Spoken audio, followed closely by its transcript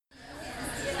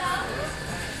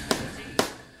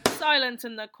silence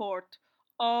in the court.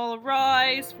 All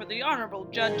rise for the honorable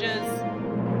judges.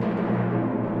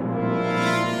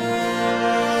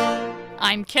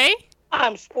 I'm Kay.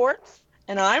 I'm Sports.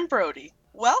 And I'm Brody.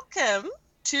 Welcome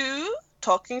to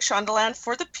Talking Shondaland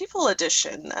for the People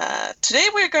edition. Today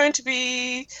we're going to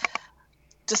be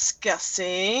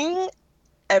discussing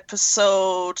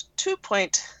episode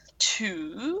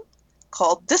 2.2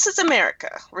 called This is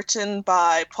America, written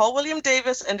by Paul William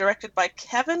Davis and directed by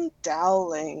Kevin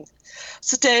Dowling.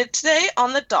 So today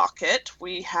on the docket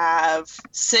we have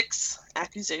 6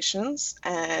 accusations,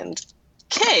 and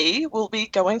Kay will be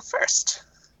going first.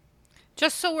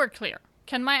 Just so we're clear,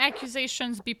 can my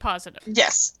accusations be positive?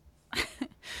 Yes.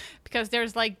 Because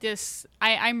there's like this,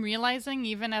 I'm realizing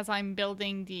even as I'm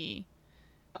building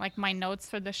my notes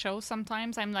for the show,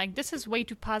 sometimes I'm like, this is way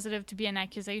too positive to be an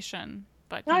accusation.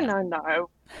 But No.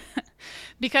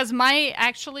 Because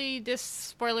this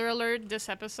spoiler alert, this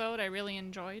episode I really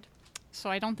enjoyed. So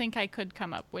I don't think I could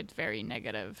come up with very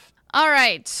negative. All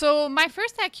right, so my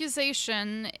first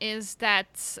accusation is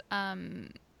that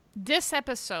this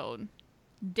episode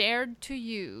dared to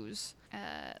use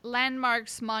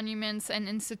landmarks, monuments, and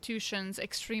institutions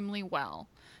extremely well.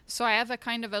 So I have a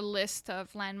kind of a list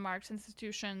of landmarks,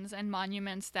 institutions, and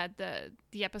monuments that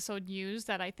the episode used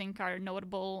that I think are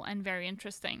notable and very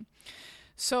interesting.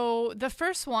 So the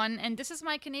first one, and this is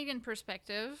my Canadian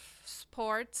perspective,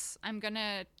 Sports, I'm going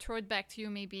to throw it back to you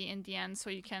maybe in the end so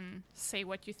you can say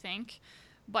what you think.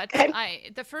 But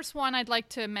the first one I'd like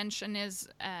to mention is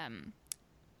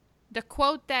the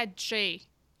quote that Jay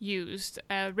used,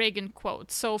 Reagan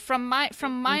quote. So from my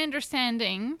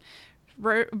understanding,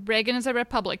 Reagan is a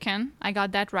Republican. I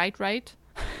got that right?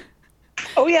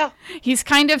 Oh, yeah. He's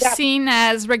kind of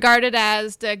regarded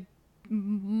as the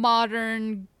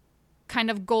modern kind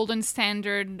of golden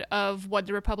standard of what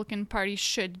the Republican Party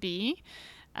should be.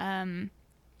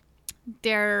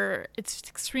 It's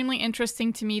extremely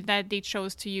interesting to me that they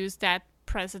chose to use a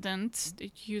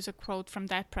quote from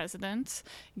that president,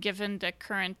 given the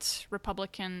current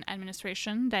Republican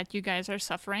administration that you guys are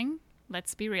suffering.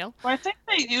 Let's be real. Well, I think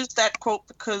they used that quote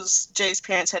because Jay's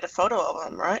parents had a photo of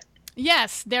him, right?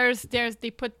 Yes, they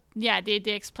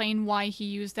explain why he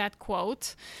used that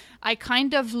quote. I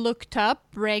kind of looked up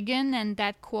Reagan and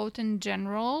that quote in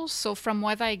general. So from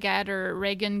what I gather,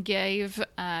 Reagan gave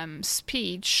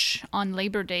speech on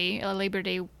Labor Day, a Labor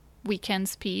Day weekend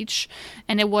speech,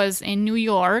 and it was in New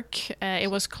York.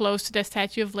 It was close to the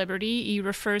Statue of Liberty. He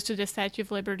refers to the Statue of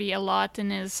Liberty a lot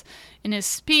in his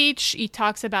speech. He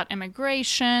talks about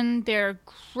immigration. There are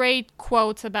great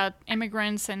quotes about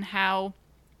immigrants and how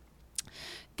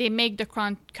they make the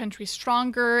country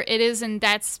stronger. It is in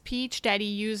that speech that he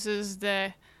uses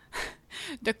the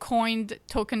coined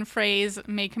token phrase,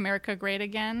 "Make America Great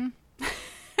Again,"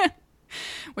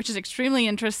 which is extremely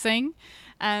interesting.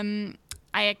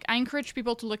 I encourage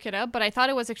people to look it up, but I thought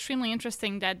it was extremely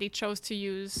interesting that they chose to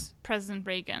use President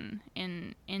Reagan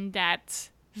in that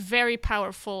very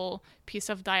powerful piece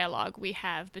of dialogue we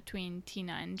have between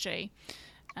Tina and Jay.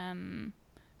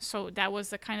 So that was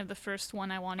the first one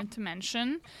I wanted to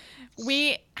mention.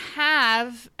 We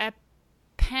have a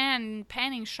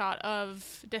panning shot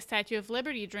of the Statue of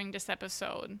Liberty during this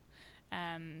episode.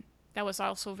 That was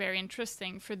also very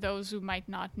interesting for those who might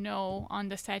not know. On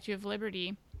the Statue of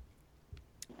Liberty,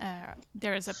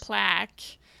 there is a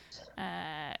plaque.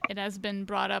 It has been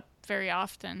brought up very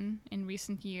often in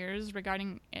recent years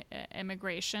regarding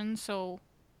immigration. So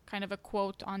kind of a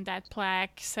quote on that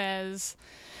plaque says,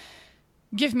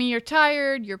 "Give me your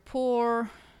tired, your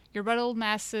poor, your ruddled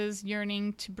masses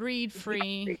yearning to breed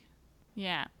free.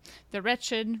 Yeah. The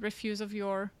wretched refuse of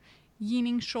your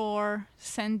yeaning shore.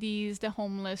 Send these, the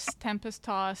homeless,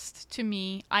 tempest-tossed, to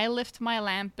me. I lift my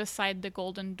lamp beside the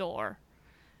golden door."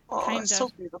 Oh, it's so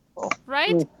beautiful.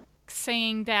 Right? Mm.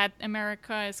 Saying that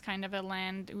America is kind of a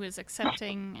land who is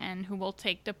accepting and who will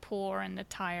take the poor and the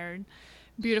tired.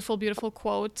 Beautiful, beautiful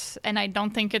quote. And I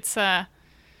don't think it's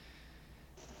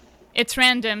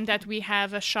random that we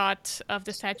have a shot of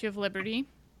the Statue of Liberty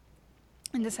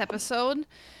in this episode.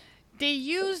 They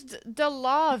used the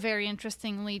law very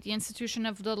interestingly, the institution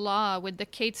of the law with the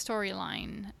Kate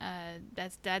storyline.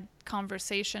 That's that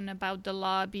conversation about the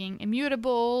law being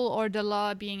immutable or the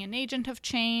law being an agent of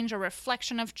change or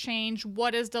reflection of change.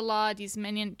 What is the law? These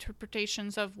many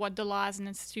interpretations of what the law as an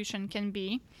institution can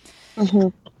be.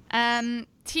 Mm-hmm.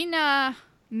 Tina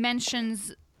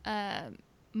mentions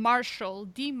Marshall,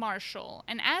 D. Marshall.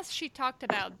 And as she talked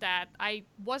about that, I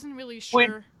wasn't really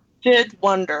sure. We did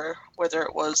wonder whether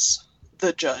it was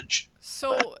the judge.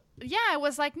 So I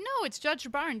was like, no, it's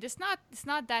Judge Barnes. It's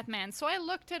not that man. So I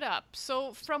looked it up.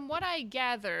 So from what I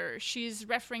gather, she's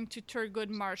referring to Thurgood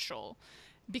Marshall,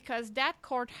 because that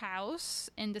courthouse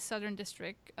in the Southern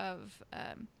District of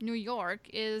New York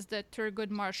is the Thurgood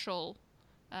Marshall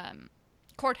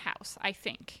courthouse, I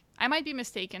think. I might be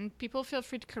mistaken. People feel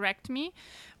free to correct me,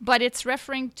 but it's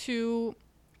referring to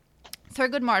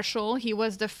Thurgood Marshall. He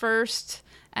was the first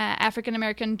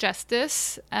African-American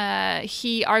justice.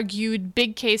 He argued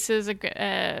big cases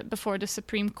before the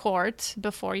Supreme Court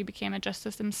before he became a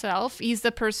justice himself. He's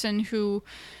the person who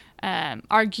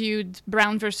argued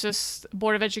Brown versus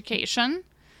Board of Education,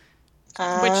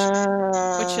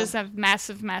 which is a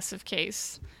massive, massive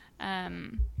case.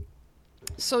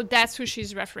 So that's who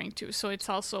she's referring to. So it's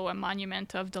also a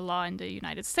monument of the law in the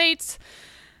United States.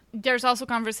 There's also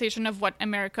conversation of what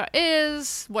America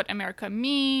is, what America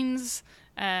means,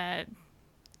 the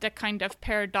kind of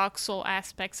paradoxical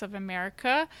aspects of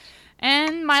America.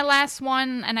 And my last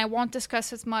one, and I won't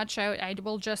discuss it much, I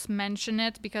will just mention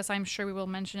it because I'm sure we will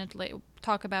mention it,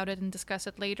 talk about it and discuss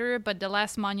it later. But the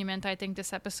last monument I think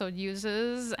this episode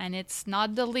uses, and it's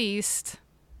not the least,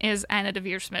 is Anna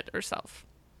Deavere Smith herself.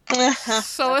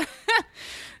 So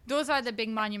those are the big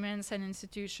monuments and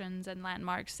institutions and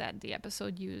landmarks that the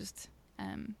episode used.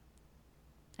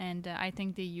 And I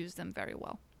think they used them very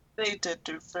well. They did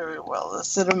do very well.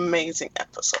 It's an amazing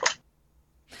episode.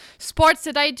 Sports,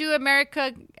 did I do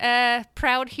America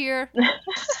proud here?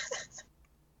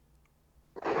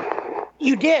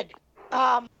 You did.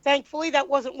 Thankfully, that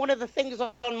wasn't one of the things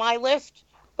on my list.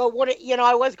 But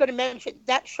I was going to mention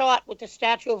that shot with the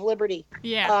Statue of Liberty.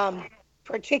 Yeah.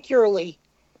 Particularly,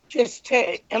 just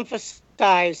to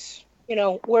emphasize,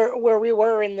 where we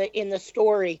were in the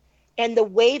story and the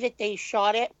way that they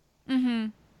shot it,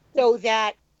 so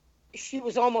that she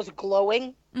was almost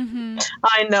glowing. Mm-hmm.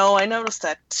 I know. I noticed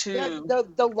that too.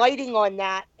 The lighting on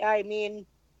that. I mean,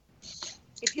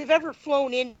 if you've ever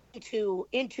flown into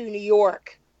New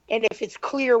York, and if it's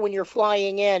clear when you're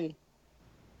flying in,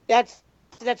 that's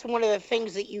one of the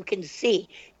things that you can see.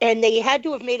 And they had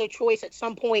to have made a choice at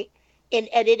some point in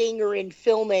editing or in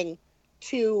filming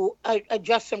to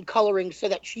adjust some coloring so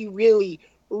that she really,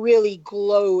 really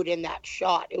glowed in that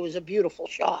shot. It was a beautiful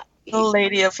shot. The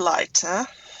Lady of Light, huh?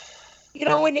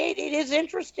 And it is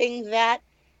interesting that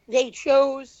they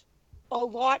chose a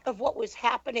lot of what was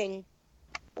happening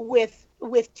with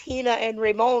Tina and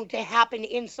Ramon to happen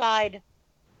inside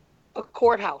a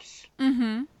courthouse.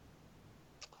 Mm-hmm.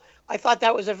 I thought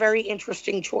that was a very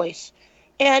interesting choice.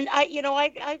 And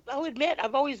I'll admit,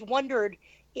 I've always wondered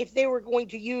if they were going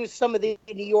to use some of the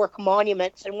New York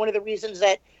monuments. And one of the reasons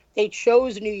that they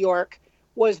chose New York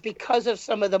was because of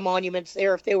some of the monuments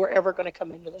there, if they were ever going to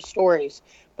come into the stories.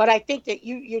 But I think that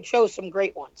you chose some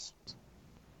great ones.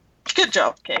 Good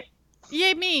job, Kay.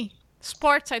 Yay, me.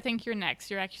 Sports, I think you're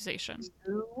next, your accusation.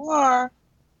 You are.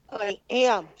 I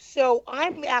am. So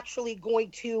I'm actually going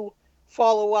to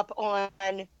follow up on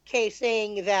Kay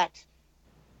saying that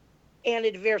Anna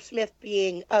Deavere Smith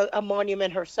being a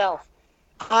monument herself.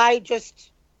 I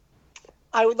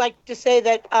would like to say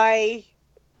that I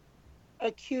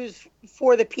accuse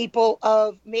for the people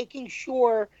of making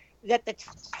sure that the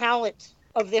talent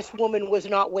of this woman was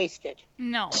not wasted.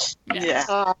 No.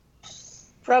 Yeah.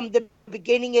 From the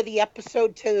beginning of the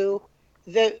episode to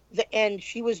the end,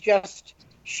 she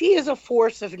is a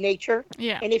force of nature.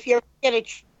 Yeah. And if you ever get a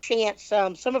chance,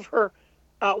 some of her,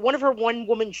 one of her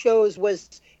one-woman shows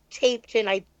was taped, and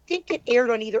I think it aired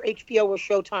on either HBO or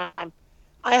Showtime.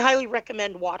 I highly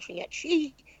recommend watching it.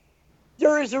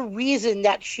 There is a reason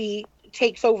that she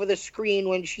takes over the screen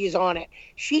when she's on it.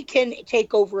 She can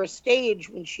take over a stage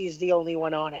when she's the only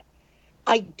one on it.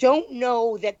 I don't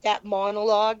know that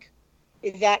monologue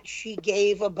that she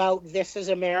gave about This Is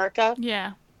America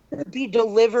would be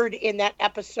delivered in that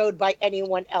episode by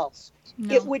anyone else.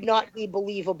 No. It would not be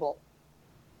believable.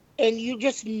 And you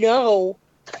just know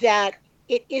that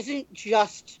it isn't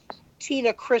just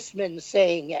Tina Chrisman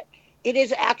saying it. It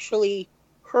is actually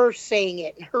her saying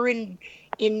it, her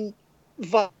in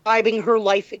vibing her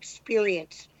life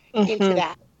experience into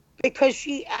that. Because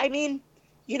it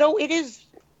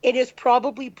is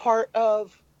probably part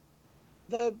of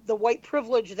the white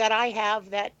privilege that I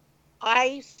have that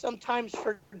I sometimes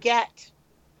forget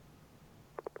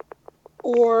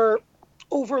or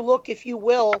overlook, if you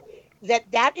will,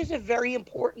 that is a very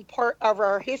important part of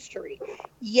our history.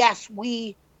 Yes,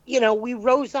 we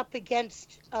rose up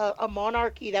against a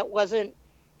monarchy that wasn't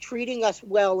treating us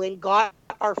well and got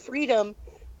our freedom.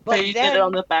 But you then did it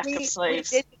on the back of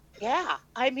slaves.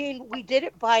 We did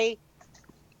it by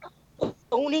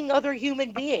owning other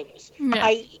human beings. Yeah.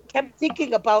 I kept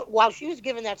thinking about, while she was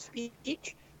giving that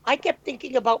speech, I kept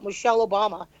thinking about Michelle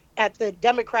Obama at the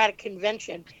Democratic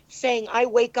convention saying, I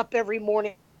wake up every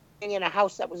morning in a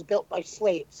house that was built by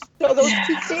slaves. So those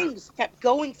two things kept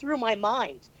going through my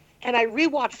mind. And I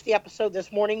rewatched the episode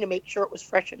this morning to make sure it was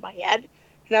fresh in my head.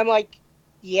 And I'm like,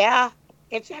 yeah,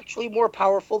 it's actually more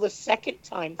powerful the second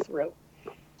time through.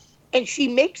 And she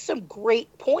makes some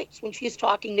great points when she's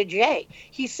talking to Jay.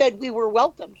 He said we were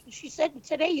welcomed. She said,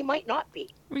 today you might not be.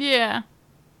 Yeah.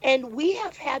 And we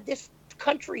have had this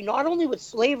country, not only with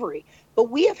slavery, but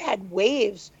we have had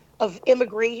waves of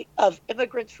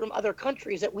immigrants from other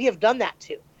countries that we have done that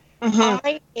to.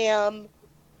 Mm-hmm.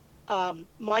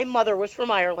 My mother was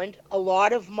from Ireland. A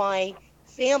lot of my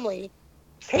family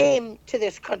came to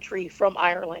this country from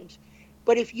Ireland.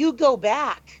 But if you go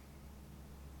back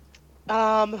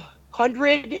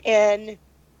 110,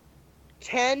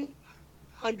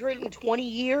 120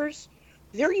 years,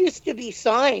 there used to be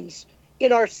signs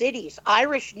in our cities,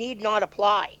 Irish need not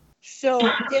apply. So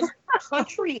this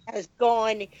country has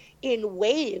gone in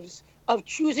waves of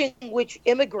choosing which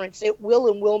immigrants it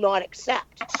will and will not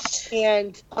accept.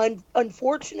 And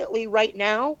unfortunately, right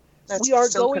now, we are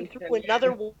going through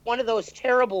another one of those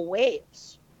terrible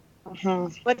waves.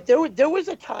 Mm-hmm. But there was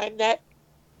a time that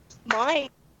my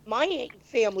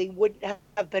family wouldn't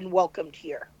have been welcomed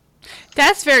here.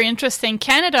 That's very interesting.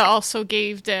 Canada also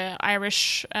gave the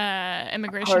Irish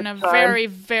immigration a very,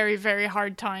 very, very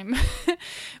hard time.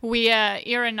 We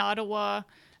here in Ottawa,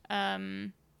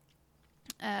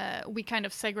 we kind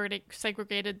of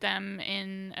segregated them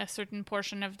in a certain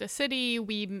portion of the city.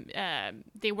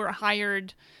 They were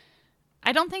hired.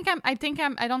 I don't think I'm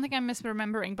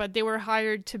misremembering, but they were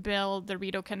hired to build the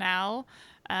Rideau Canal,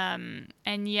 and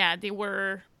yeah, they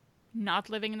were not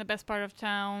living in the best part of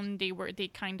town. They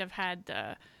kind of had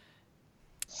a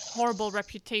horrible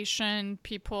reputation.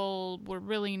 People were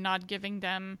really not giving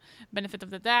them benefit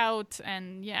of the doubt,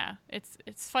 and yeah,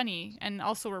 it's funny. And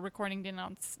also, we're recording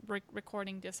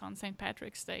this on St.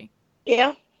 Patrick's Day.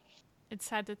 Yeah, it's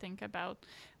sad to think about,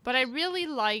 but I really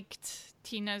liked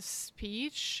Tina's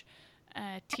speech.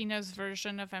 Tina's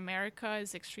version of America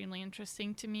is extremely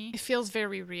interesting to me. It feels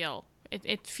very real.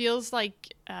 It feels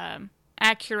like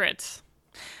accurate.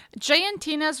 Jay and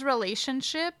Tina's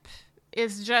relationship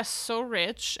is just so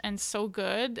rich and so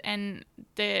good, and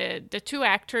the two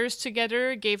actors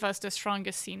together gave us the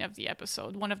strongest scene of the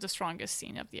episode. One of the strongest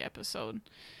scene of the episode.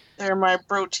 They're my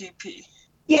bro TP.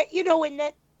 Yeah, and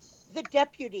that the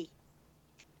deputy.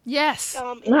 Yes.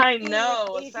 I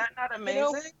know. Is that not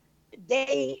amazing?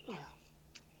 They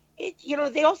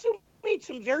also made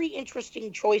some very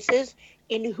interesting choices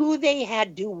in who they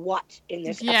had do what in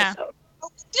this episode.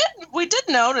 We did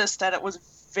notice that it was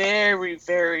very,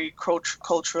 very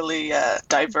culturally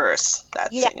diverse,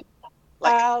 that scene.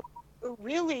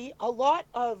 Really, a lot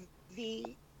of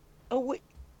the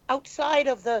outside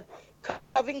of the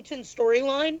Covington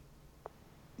storyline,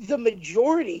 the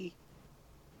majority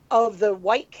of the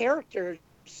white characters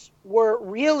were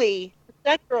really the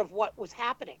center of what was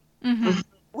happening. Mm-hmm.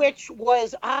 Which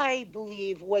was, I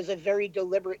believe, was a very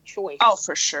deliberate choice. Oh,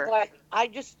 for sure. But I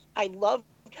loved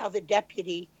how the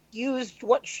deputy used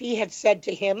what she had said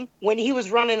to him when he was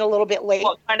running a little bit late.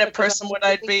 What kind of person would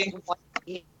I be?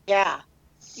 Yeah.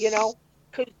 Because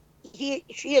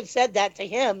she had said that to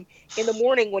him in the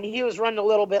morning when he was running a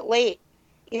little bit late.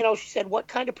 She said, what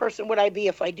kind of person would I be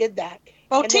if I did that?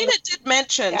 Well, Tina did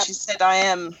mention, she said, I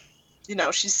am,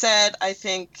 she said, I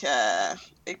think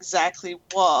exactly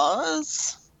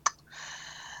was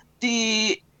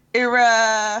the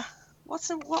what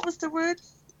was the word?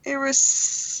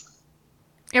 Irascible.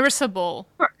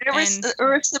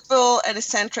 Irascible and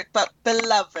eccentric, but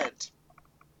beloved.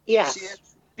 Yes. She is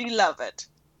beloved.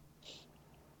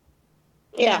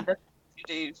 Yeah. And the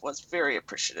deputy was very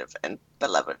appreciative and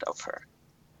beloved of her.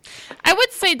 I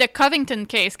would say the Covington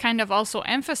case kind of also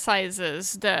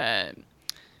emphasizes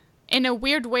in a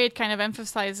weird way, it kind of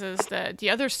emphasizes the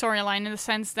other storyline in the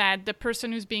sense that the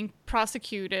person who's being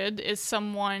prosecuted is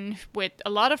someone with a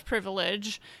lot of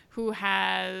privilege who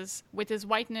has, with his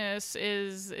whiteness,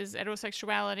 is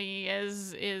heterosexuality,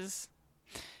 is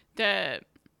the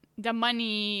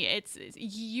money. He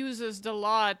uses the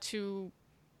law to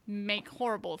make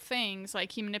horrible things.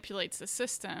 Like, he manipulates the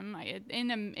system.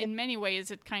 In many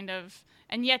ways, it kind of,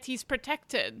 and yet he's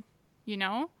protected,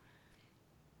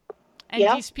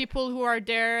 And these people who are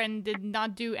there and did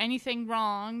not do anything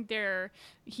wrong,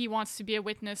 he wants to be a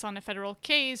witness on a federal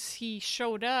case. He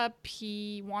showed up.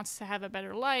 He wants to have a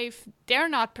better life. They're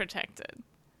not protected.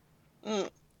 Mm.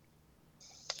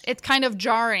 It's kind of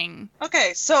jarring.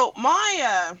 Okay, so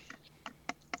my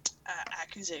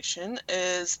accusation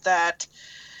is that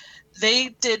they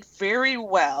did very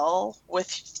well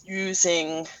with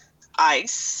using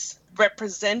ice,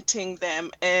 representing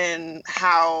them in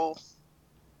how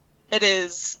it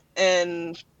is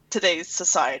in today's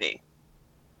society.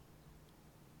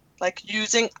 Like,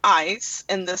 using ice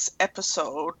in this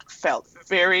episode felt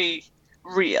very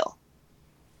real.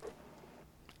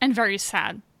 And very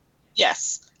sad.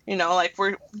 Yes. You know, like,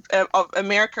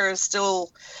 America is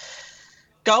still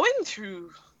going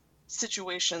through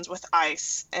situations with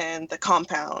ice and the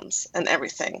compounds and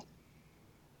everything.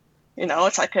 You know,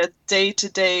 it's like a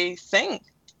day-to-day thing.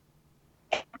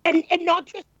 And not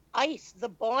just ice, the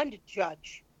Bond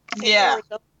judge. Yeah.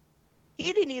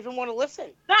 He didn't even want to listen.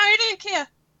 No, he didn't care.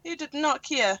 He did not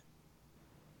care.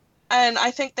 And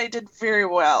I think they did very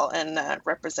well in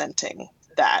representing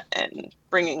that and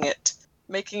making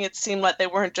it seem like they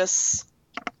weren't just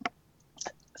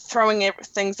throwing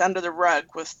things under the rug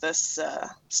with this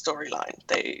storyline.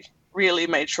 They really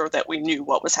made sure that we knew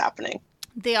what was happening.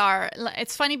 They are.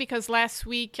 It's funny because last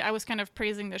week I was kind of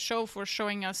praising the show for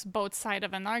showing us both sides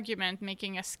of an argument,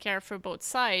 making us care for both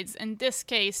sides. In this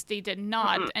case, they did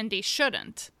not, and they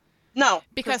shouldn't. No,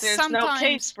 because there's sometimes no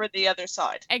case for the other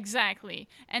side. Exactly.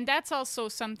 And that's also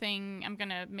something, I'm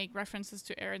going to make references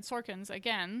to Aaron Sorkins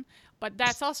again, but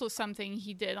that's also something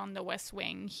he did on The West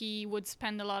Wing. He would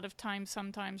spend a lot of time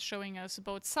sometimes showing us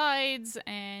both sides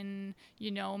and, you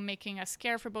know, making us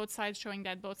care for both sides, showing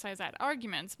that both sides had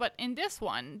arguments. But in this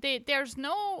one, there is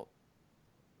no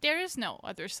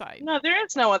other side. No, there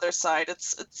is no other side.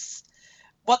 It's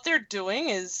what they're doing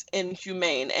is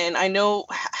inhumane. And I know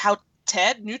how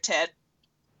New Ted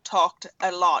talked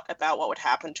a lot about what would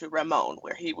happen to Ramon,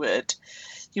 where he would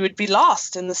be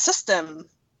lost in the system.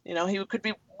 You know, he could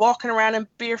be walking around in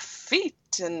bare feet,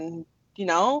 and, you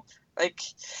know, like,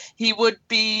 he would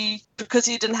be, because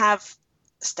he didn't have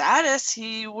status,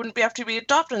 he wouldn't be able to be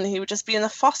adopted, and he would just be in the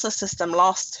foster system,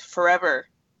 lost forever,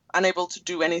 unable to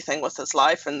do anything with his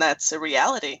life. And that's a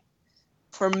reality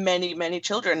for many, many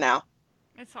children now.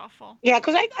 It's awful. Yeah,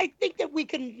 because I think that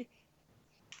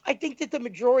I think that the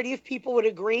majority of people would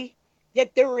agree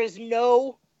that there is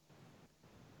no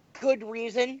good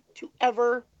reason to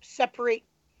ever separate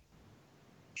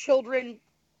children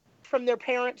from their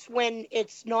parents when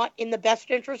it's not in the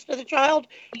best interest of the child.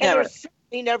 And Never. there's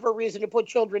certainly never a reason to put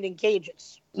children in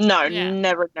cages. No, Yeah.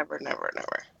 never.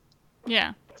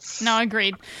 Yeah. No,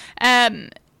 agreed.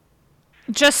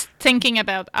 Just thinking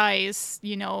about ICE,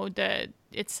 you know,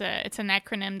 it's an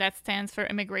acronym that stands for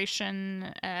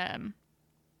Immigration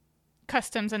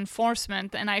Customs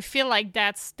Enforcement, and I feel like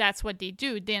that's what they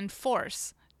do. They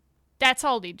enforce. That's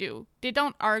all they do. They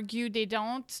don't argue, they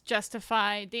don't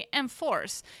justify, they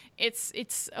enforce.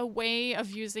 It's a way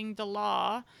of using the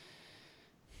law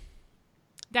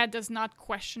that does not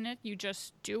question it. You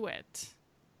just do it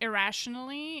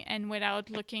irrationally and without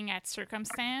looking at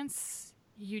circumstance.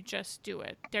 You just do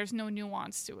it. There's no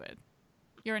nuance to it.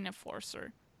 You're an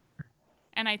enforcer.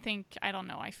 And I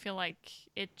feel like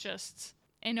it just,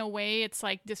 in a way, it's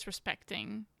like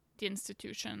disrespecting the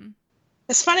institution.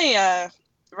 It's funny,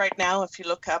 right now, if you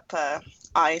look up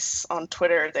ICE on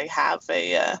Twitter, they have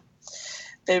they're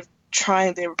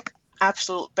trying their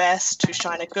absolute best to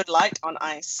shine a good light on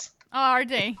ICE. Oh, are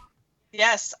they?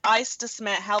 Yes, ICE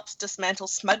helps dismantle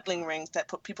smuggling rings that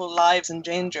put people's lives in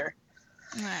danger.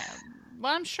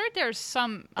 Well, I'm sure there's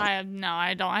some. I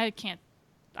can't.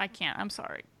 I'm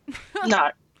sorry.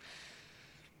 No.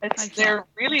 They're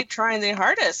really trying their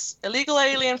hardest. Illegal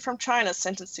alien from China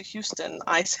sentenced to Houston.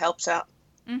 ICE helps out.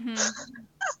 Mm-hmm.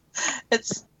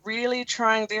 It's really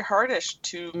trying their hardest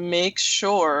to make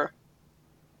sure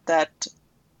that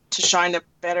to shine a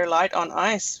better light on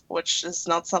ICE, which is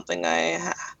not something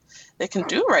they can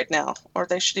do right now, or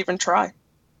they should even try.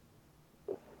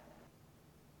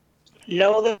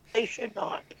 No, they should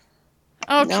not.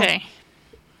 Okay.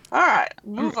 No. All right,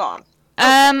 move on.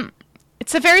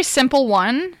 It's a very simple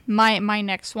one, my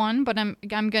next one, but I'm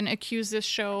gonna accuse this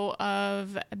show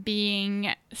of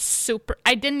being super.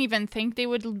 I didn't even think they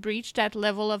would reach that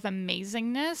level of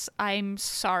amazingness. I'm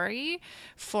sorry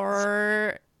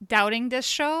for doubting this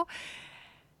show.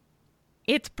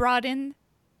 It brought in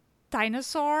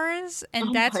dinosaurs,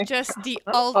 and that's just God. the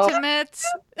ultimate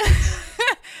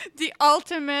the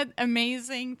ultimate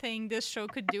amazing thing this show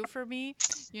could do for me.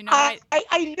 You know, I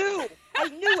knew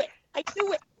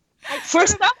it. For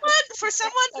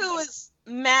someone who is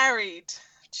married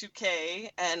to Kay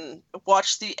and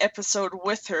watched the episode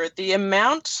with her, the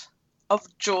amount of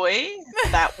joy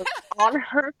that was on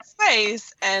her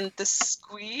face and the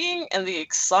squeeing and the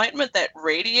excitement that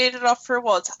radiated off her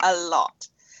was a lot.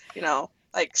 You know,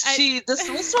 like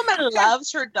this woman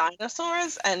loves her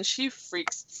dinosaurs and she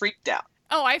freaked out.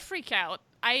 Oh, I freak out.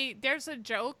 There's a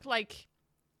joke like,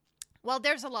 well,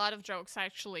 there's a lot of jokes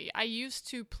actually. I used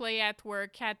to play at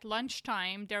work at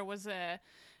lunchtime. There was a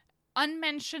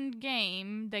unmentioned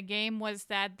game. The game was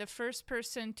that the first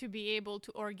person to be able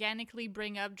to organically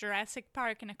bring up Jurassic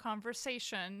Park in a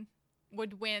conversation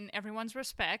would win everyone's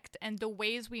respect, and the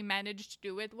ways we managed to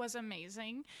do it was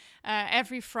amazing.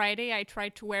 Every Friday I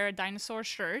tried to wear a dinosaur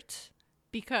shirt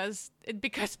because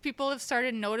people have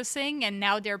started noticing, and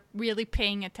now they're really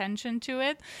paying attention to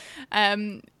it.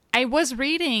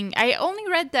 I only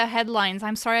read the headlines.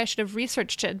 I'm sorry, I should have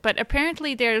researched it. But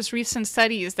apparently there's recent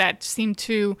studies that seem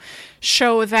to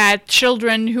show that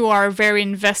children who are very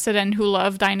invested and who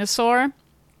love dinosaur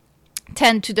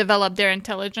tend to develop their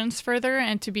intelligence further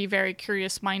and to be very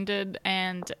curious-minded,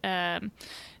 and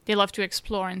they love to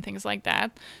explore and things like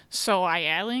that. So I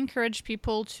highly encourage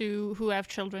people who have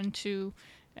children to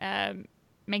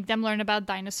make them learn about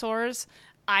dinosaurs.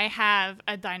 I have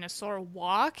a dinosaur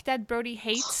walk that Brody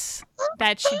hates,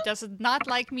 that she does not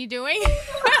like me doing.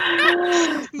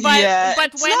 but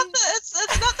it's when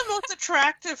it's not the most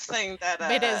attracactive thing that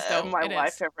It is, though. my It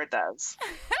wife is. ever does.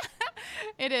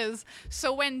 It is.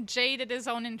 So when Jay did his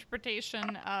own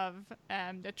interpretation of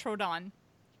the Troodon,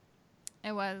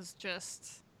 it was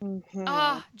just,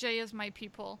 Jay is my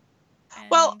people. And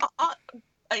Well,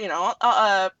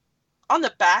 on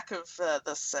the back of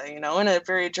this, in a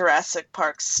very Jurassic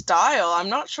Park style, I'm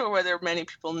not sure whether many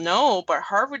people know, but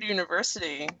Harvard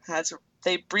University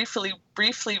they briefly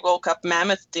woke up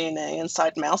mammoth DNA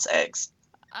inside mouse eggs.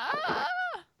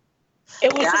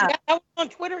 It was that was on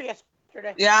Twitter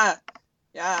yesterday. Yeah,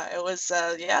 it was.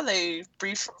 They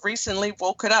recently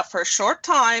woke it up for a short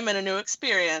time in a new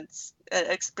experiment.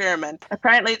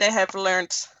 Apparently, they have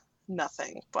learned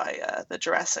nothing by the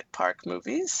Jurassic Park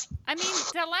movies. I mean,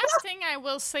 the last thing I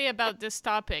will say about this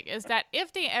topic is that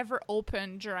if they ever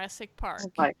open Jurassic Park,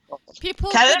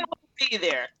 people Kevin will be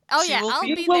there. Oh She yeah, will I'll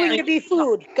be be Willing there. to be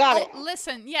food. Got it.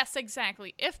 Listen, yes,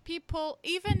 exactly.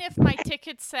 Even if my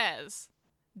ticket says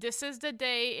this is the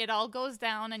day it all goes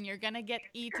down and you're gonna get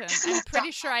eaten, I'm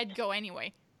pretty sure I'd go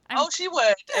anyway. She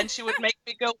would, and she would make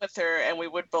me go with her, and we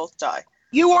would both die.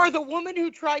 You are the woman who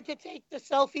tried to take the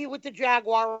selfie with the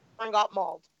jaguar and got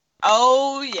mauled.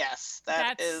 Oh yes,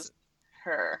 That's- is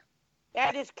her.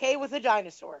 That is Kay with a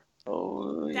dinosaur.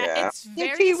 Oh It's The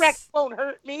very T-Rex won't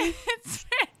hurt me.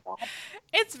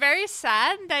 it's very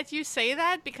sad that you say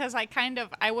that, because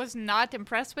I was not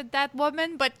impressed with that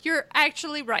woman, but you're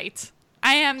actually right.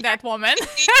 I am that woman.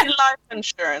 Life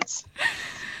insurance.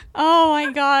 Oh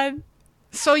my god.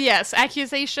 So yes,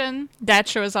 accusation. That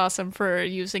show is awesome for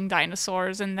using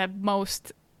dinosaurs in the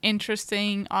most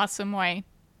interesting, awesome way.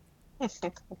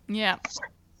 Yeah.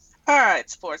 All right,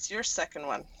 sports. Your second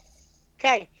one.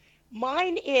 Okay.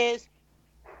 Mine is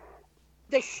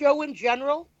the show in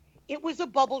general. It was a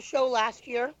bubble show last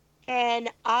year, and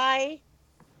I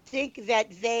think that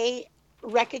they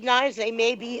recognize they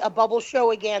may be a bubble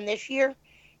show again this year,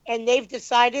 and they've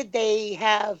decided they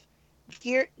have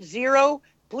zero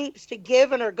bleeps to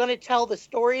give and are going to tell the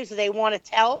stories they want to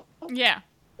tell Yeah.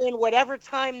 in whatever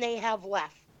time they have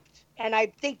left. And I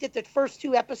think that the first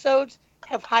 2 episodes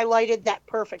have highlighted that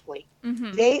perfectly.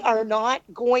 Mm-hmm. They are not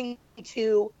going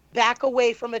to back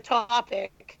away from a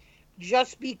topic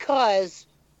just because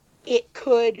it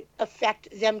could affect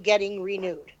them getting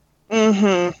renewed.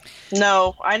 Mm-hmm.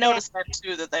 No, I noticed that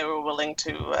too, that they were willing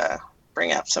to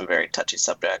bring up some very touchy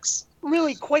subjects.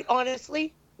 Really, quite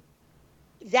honestly,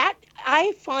 that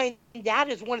I find that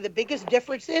is one of the biggest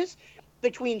differences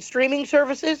between streaming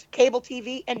services, cable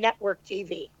TV, and network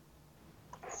TV.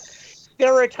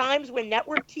 There are times when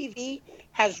network TV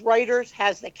has writers,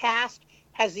 has the cast,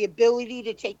 has the ability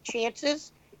to take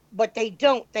chances, but they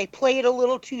don't. They play it a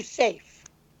little too safe.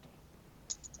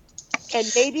 And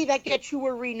maybe that gets you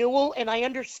a renewal, and I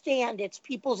understand it's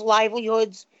people's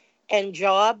livelihoods and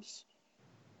jobs,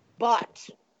 but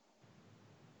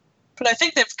I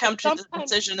think they've come to the Sometimes-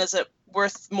 decision, is it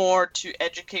worth more to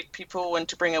educate people and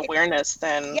to bring awareness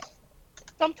than...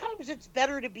 sometimes it's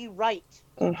better to be right.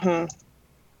 Mm-hmm.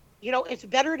 It's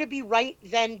better to be right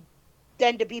than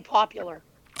to be popular.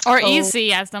 Or Oh.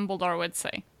 easy, as Dumbledore would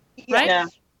say. Right? Yeah.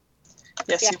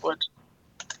 Yes, Yeah. he would.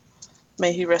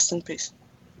 May he rest in peace.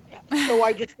 So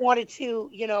I just wanted to,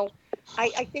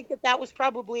 I think that was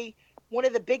probably one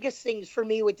of the biggest things for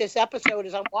me with this episode.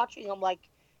 As I'm watching, I'm like,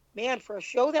 man, for a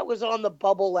show that was on the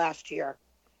bubble last year,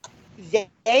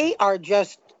 they are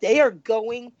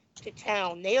going to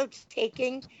town. They are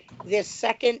taking this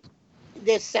second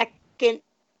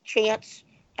chance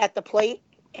at the plate,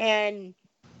 and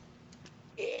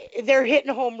they're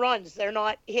hitting home runs. They're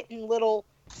not hitting little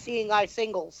seeing eye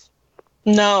singles.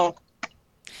 No.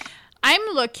 I'm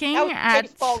looking That was a at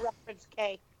baseball reference,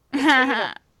 Kay.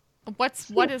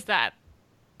 what is that?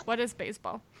 What is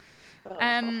baseball?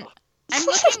 I'm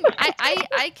looking.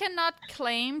 I cannot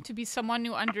claim to be someone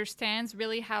who understands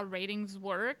really how ratings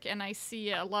work, and I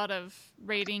see a lot of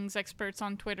ratings experts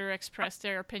on Twitter express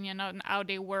their opinion on how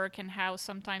they work and how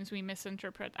sometimes we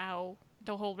misinterpret how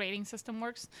the whole rating system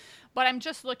works. But I'm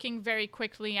just looking very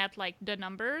quickly at like the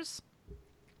numbers,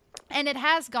 and it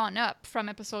has gone up from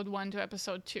episode 1 to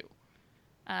episode 2.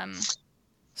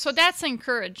 So that's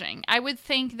encouraging. I would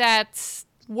think that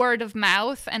word of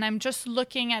mouth, and I'm just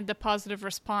looking at the positive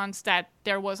response that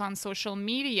there was on social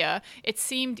media. It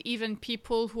seemed even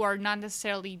people who are not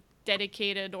necessarily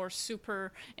dedicated or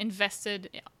super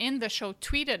invested in the show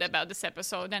tweeted about this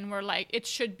episode and were like, it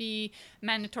should be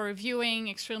mandatory viewing,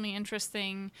 extremely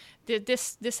interesting.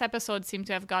 This episode seemed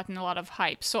to have gotten a lot of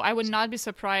hype, so I would not be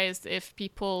surprised if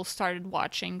people started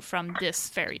watching from this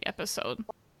very episode.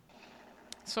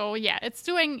 So yeah,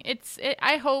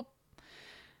 I hope.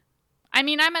 I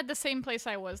mean, I'm at the same place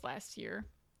I was last year.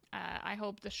 I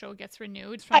hope the show gets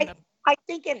renewed. I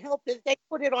think it helped that they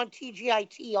put it on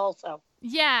TGIT also.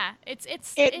 Yeah,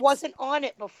 it wasn't on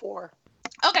it before.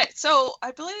 Okay, so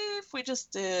I believe we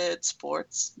just did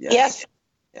sports. Yes.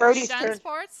 Brody's done turn.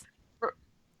 Sports?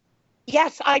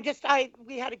 Yes,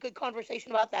 we had a good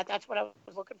conversation about that. That's what I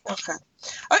was looking for.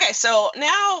 Okay, so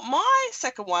now my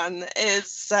second one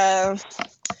is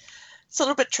it's a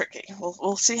little bit tricky.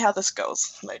 We'll see how this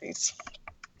goes, ladies.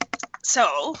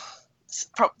 So,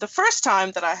 the first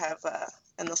time that I have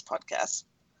in this podcast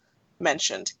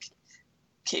mentioned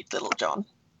Kate Littlejohn,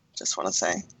 just want to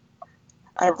say,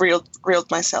 I reeled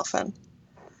myself in.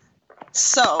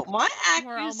 So, my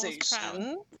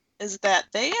accusation is that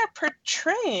they are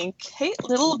portraying Kate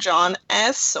Littlejohn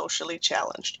as socially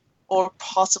challenged, or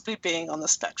possibly being on the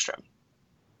spectrum.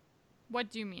 What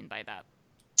do you mean by that?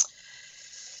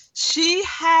 She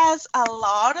has a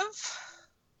lot of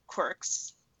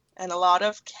quirks and a lot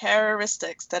of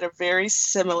characteristics that are very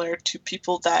similar to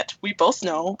people that we both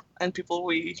know and people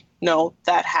we know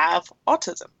that have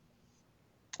autism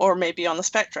or maybe on the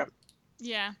spectrum.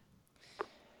 Yeah.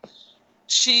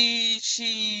 She's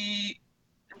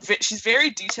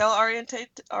very detail oriented.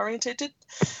 Yeah,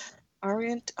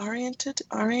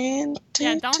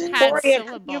 don't have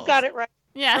syllables. You got it right.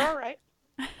 Yeah. All right.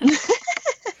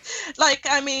 Like,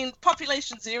 I mean,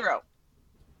 population 0.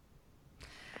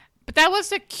 But that was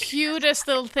the cutest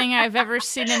little thing I've ever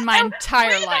seen in my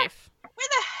entire life. Where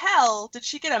the hell did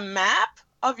she get a map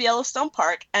of Yellowstone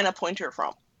Park and a pointer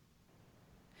from?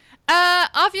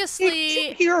 Obviously. Did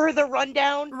you hear her the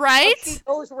rundown? Right? She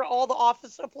knows where all the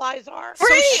office supplies are.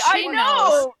 I know.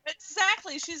 knows.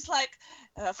 Exactly. She's like,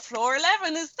 floor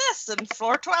 11 is this, and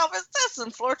floor 12 is this,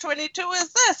 and floor 22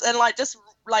 is this, and like just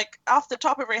like off the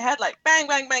top of her head, like bang,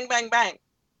 bang, bang, bang, bang.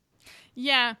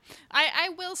 Yeah, I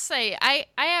will say I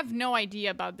have no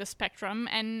idea about the spectrum,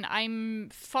 and I'm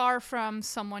far from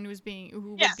someone who would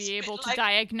be able to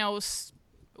diagnose.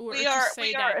 We are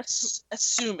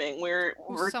assuming. We're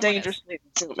dangerously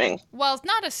assuming. Well, it's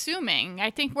not assuming. I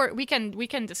think we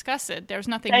can discuss it. There's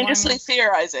nothing dangerously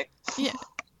theorizing.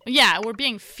 Yeah, we're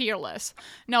being fearless.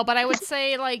 No, but I would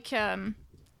say like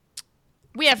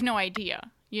we have no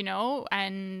idea,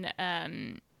 and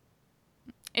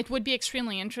it would be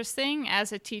extremely interesting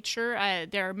as a teacher.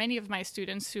 There are many of my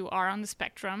students who are on the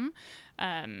spectrum,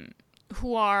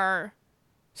 who are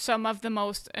some of the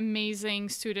most amazing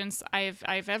students I've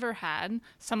ever had.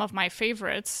 Some of my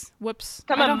favorites. Whoops.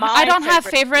 I don't have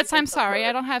favorites. I'm sorry.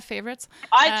 I don't have favorites.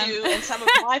 I do, and some of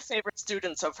my favorite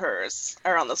students of hers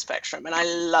are on the spectrum, and I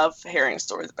love hearing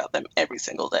stories about them every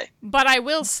single day. But I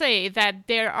will say that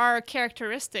there are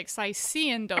characteristics I see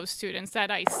in those students that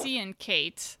I see in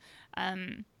Kate.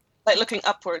 Like looking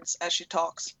upwards as she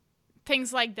talks.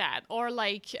 Things like that. Or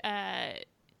like their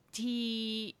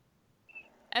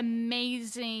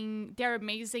amazing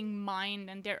mind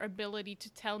and their ability to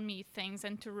tell me things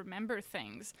and to remember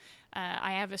things.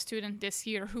 I have a student this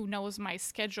year who knows my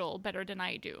schedule better than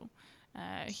I do.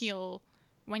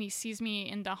 When he sees me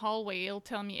in the hallway, he'll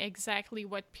tell me exactly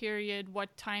what period,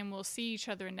 what time we'll see each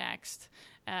other next.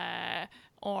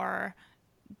 Or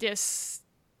this,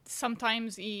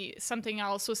 sometimes something I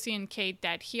also see in Kate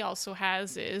that he also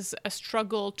has is a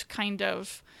struggle to kind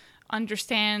of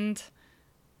understand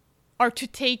or to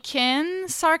take in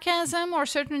sarcasm or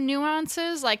certain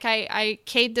nuances. Like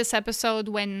Kate this episode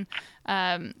when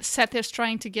Seth is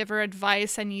trying to give her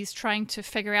advice and he's trying to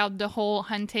figure out the whole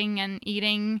hunting and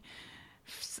eating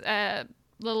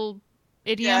little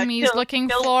idiom he's looking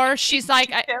for. She's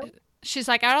like, I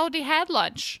already had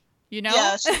lunch. you know?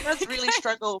 Yeah, she does really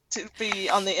struggle to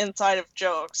be on the inside of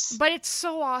jokes. But it's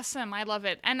so awesome. I love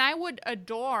it. And I would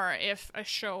adore if a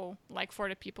show like For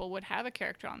the People would have a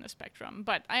character on the spectrum,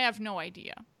 but I have no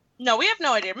idea. No, we have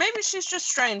no idea. Maybe she's just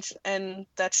strange, and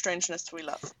that strangeness we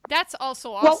love. That's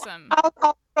also awesome. Well,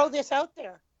 I'll throw this out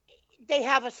there. They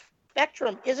have a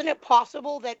spectrum. Isn't it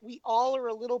possible that we all are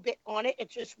a little bit on it?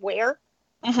 It's just where?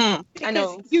 Mm-hmm. Because I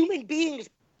know. human beings,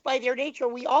 by their nature,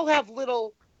 we all have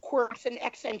little quirks and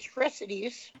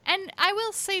eccentricities. And I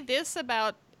will say this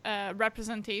about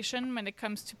representation when it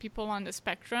comes to people on the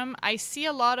spectrum. I see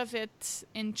a lot of it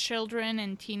in children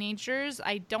and teenagers.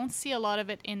 I don't see a lot of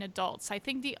it in adults. I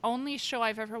think the only show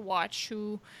I've ever watched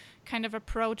who kind of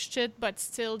approached it but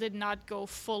still did not go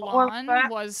full on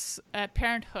was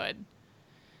Parenthood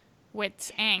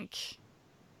with Hank.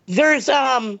 There's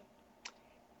a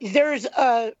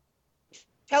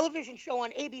television show on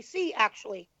ABC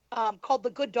actually called The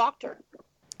Good Doctor.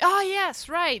 Oh yes,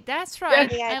 right. That's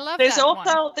right. Yeah. I love There's that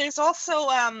also one. there's also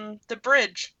The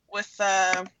Bridge with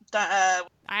I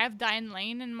have Diane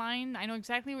Lane in mind. I know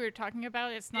exactly what you're talking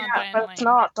about. It's not Diane but Lane. it's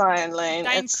not Diane Lane.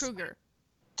 Diane It's Kruger.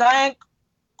 Diane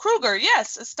Kruger.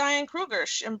 Yes, it's Diane Kruger.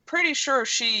 I'm pretty sure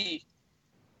she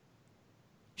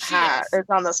She is. is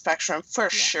on the spectrum for Yeah.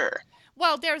 sure.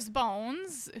 Well, there's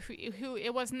Bones, who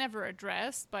it was never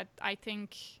addressed, but I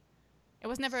think it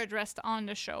was never addressed on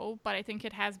the show. But I think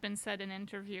it has been said in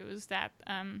interviews that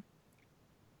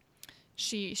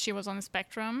she was on the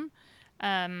spectrum.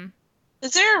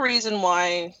 Is there a reason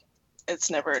why it's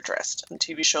never addressed in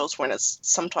TV shows when it's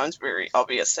sometimes very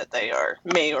obvious that they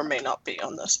may or may not be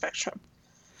on the spectrum?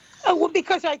 Oh, well,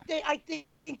 because I think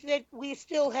that we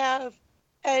still have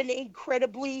an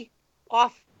incredibly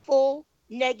awful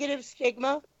negative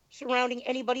stigma surrounding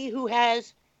anybody who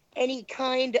has any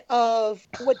kind of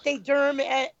what they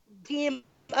deem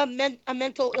a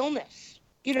mental illness.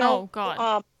 You know, Oh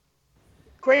God.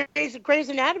 Grey's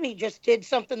Anatomy just did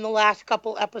something the last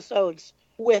couple episodes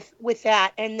with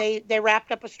that, and they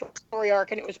wrapped up a story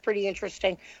arc, and it was pretty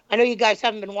interesting. I know you guys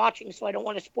haven't been watching, so I don't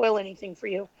want to spoil anything for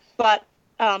you, but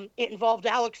it involved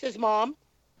Alex's mom,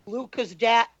 DeLuca's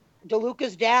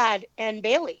dad, and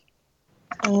Bailey.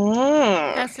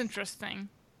 That's interesting.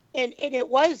 And it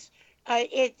was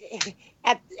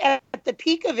at the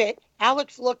peak of it,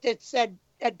 Alex looked at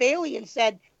Bailey and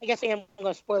said, I guess I am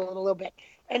going to spoil it a little bit,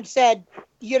 and said,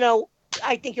 you know,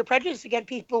 I think you're prejudiced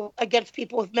against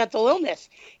people with mental illness.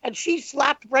 And she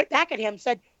slapped right back at him and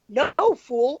said, no,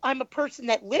 fool, I'm a person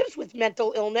that lives with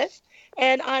mental illness,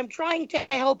 and I'm trying to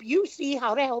help you see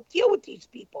how to help deal with these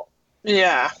people.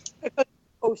 Yeah.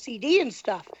 OCD and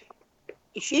stuff.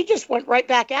 She just went right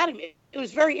back at him. It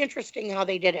was very interesting how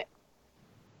they did it.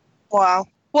 Wow.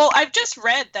 Well, I've just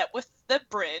read that with The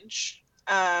Bridge,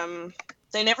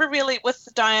 they never really, with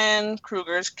Diana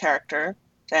Kruger's character,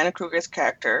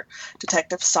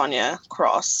 Detective Sonia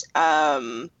Cross,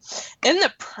 in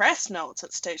the press notes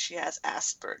it states she has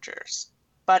Asperger's,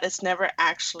 but it's never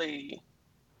actually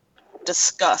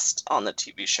discussed on the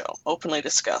TV show, openly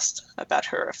discussed about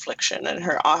her affliction and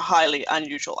her highly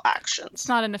unusual actions. It's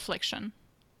not an affliction.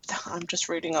 I'm just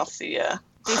reading off the...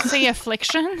 They say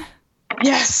affliction?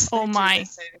 Yes! Oh my. They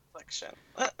say affliction.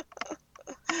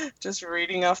 Just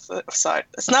reading off the side.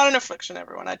 It's not an affliction,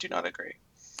 everyone. I do not agree.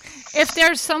 If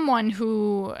there's someone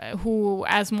who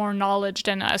has more knowledge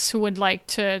than us who would like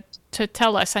to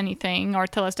tell us anything or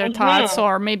tell us their thoughts,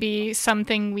 or maybe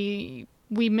something we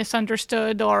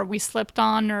misunderstood or we slipped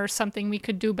on or something we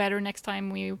could do better next time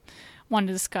we want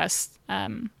to discuss.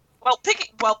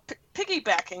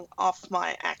 Piggybacking off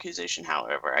my accusation,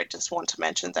 however, I just want to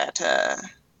mention that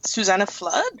Susanna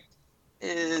Flood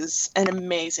is an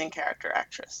amazing character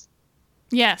actress.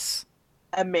 Yes.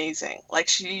 Amazing. I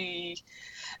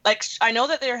know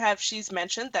that she's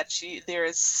mentioned that there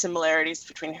is similarities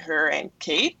between her and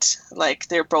Kate. Like,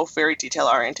 they're both very detail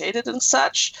orientated and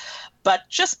such. But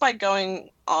just by going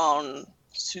on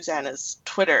Susanna's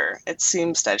Twitter, it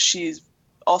seems that she's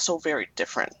also very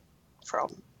different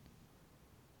from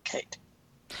Kate.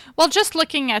 Well, just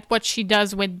looking at what she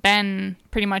does with Ben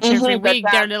pretty much every week,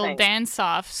 their little thing.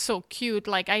 dance-off, so cute.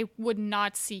 Like, I would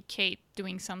not see Kate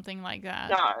doing something like that.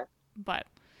 No. But,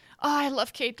 I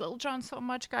love Kate Littlejohn so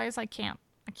much, guys. I can't.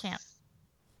 Yeah,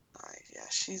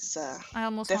 she's I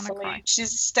almost want to definitely, cry.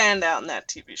 she's a standout in that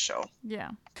TV show. Yeah.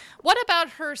 What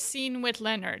about her scene with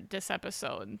Leonard this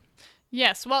episode?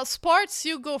 Yes, well, sports,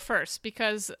 you go first,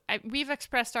 because we've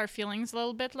expressed our feelings a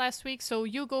little bit last week, so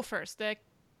you go first.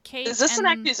 Kate. Is this an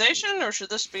and accusation, or should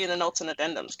this be in the notes and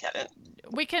addendums, Kevin?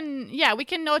 we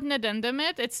can note and addendum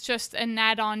it. It's just an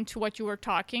add-on to what you were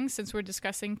talking, since we're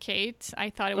discussing Kate. I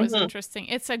thought it was interesting.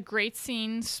 It's a great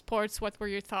scene. Sports, what were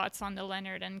your thoughts on the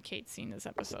Leonard and Kate scene this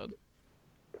episode?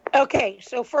 Okay,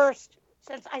 so first,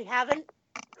 since I haven't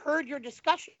heard your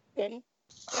discussion, there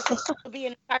will be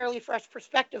an entirely fresh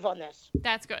perspective on this.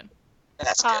 That's good.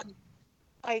 That's good.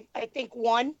 I think,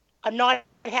 one, I'm not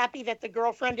happy that the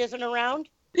girlfriend isn't around.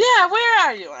 Yeah, where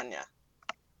are you, Anya?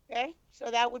 Okay, so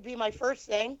that would be my first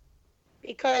thing,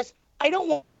 because I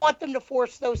don't want them to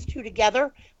force those two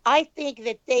together. I think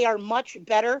that they are much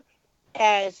better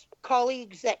as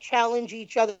colleagues that challenge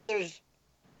each other's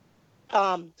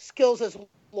skills as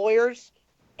lawyers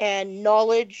and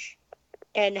knowledge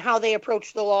and how they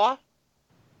approach the law.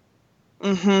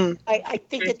 Mm-hmm. I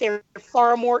think that they're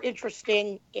far more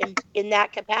interesting in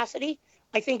that capacity.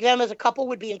 I think them as a couple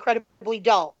would be incredibly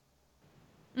dull.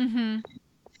 Mm-hmm.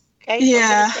 Okay.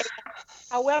 Yeah.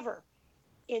 However,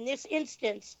 in this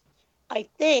instance, I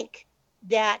think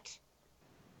that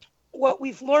what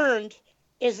we've learned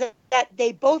is that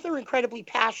they both are incredibly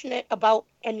passionate about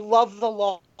and love the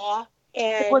law,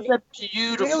 and It was a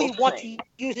beautiful really want to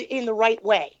use it in the right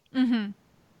way. Mm-hmm.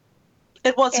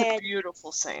 It was a and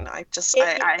beautiful scene. I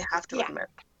have to yeah. admit.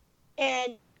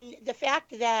 And the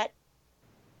fact that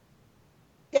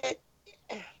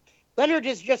Leonard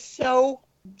is just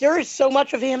there is so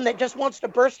much of him that just wants to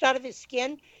burst out of his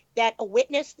skin, that a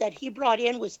witness that he brought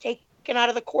in was taken out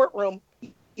of the courtroom.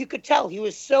 You could tell he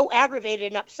was so aggravated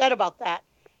and upset about that.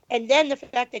 And then the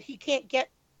fact that he can't get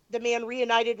the man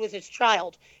reunited with his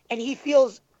child, and he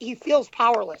feels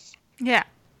powerless. Yeah.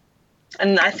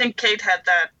 And I think Kate had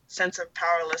that sense of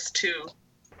powerless too.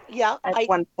 Yeah. At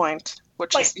one point,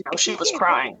 which is, she was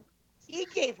crying. He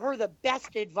gave her the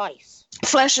best advice.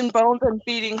 Flesh and bones and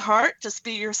beating heart. Just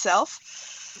be yourself.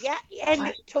 Yeah,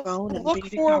 and to look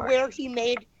for where he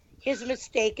made his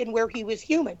mistake and where he was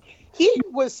human. He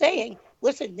was saying,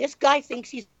 listen, this guy thinks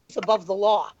he's above the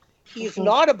law. He's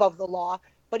not above the law,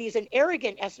 but he's an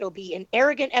arrogant SOB, and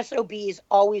arrogant SOBs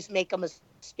always make a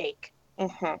mistake.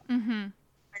 Mm-hmm. Mm-hmm.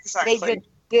 Exactly. They just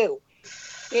do.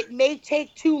 It may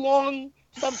take too long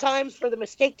sometimes for the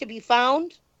mistake to be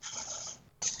found,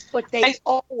 but they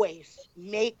always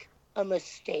make a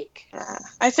mistake.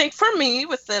 I think for me,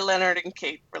 with the Leonard and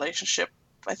Kate relationship,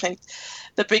 I think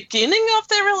the beginning of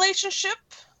their relationship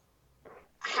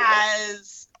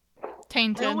has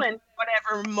tainted ruined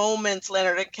whatever moments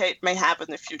Leonard and Kate may have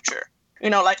in the future.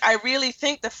 I really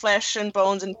think the flesh and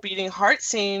bones and beating heart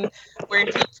scene where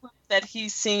he proved that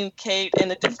he's seen Kate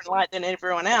in a different light than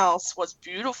everyone else was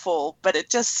beautiful, but it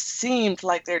just seemed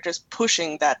like they're just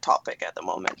pushing that topic at the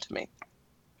moment to me.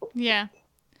 Yeah.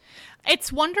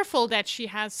 It's wonderful that she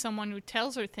has someone who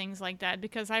tells her things like that,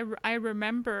 because I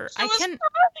remember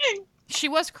she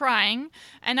was crying,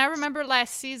 and I remember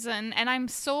last season, and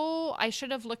I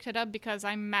should have looked it up because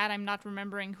I'm mad I'm not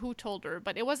remembering who told her,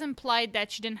 but it was implied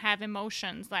that she didn't have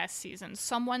emotions last season.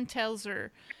 Someone tells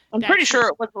her. I'm pretty sure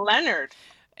it was Leonard.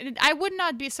 I would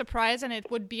not be surprised, and it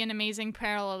would be an amazing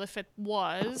parallel if it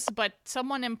was, but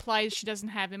someone implies she doesn't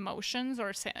have emotions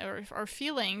or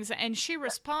feelings, and she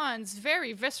responds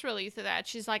very viscerally to that.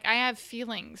 She's like, I have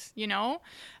feelings,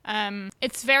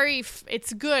 It's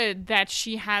good that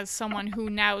she has someone who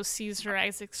now sees her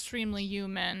as extremely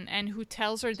human and who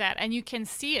tells her that, and you can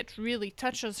see it really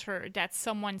touches her that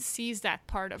someone sees that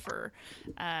part of her.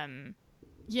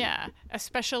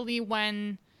 Especially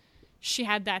when she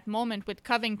had that moment with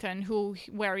Covington,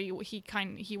 where he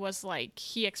was like,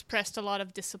 he expressed a lot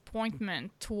of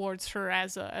disappointment towards her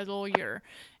as a lawyer,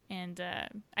 and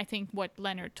I think what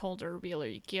Leonard told her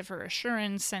really gave her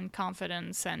assurance and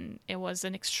confidence, and it was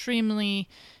an extremely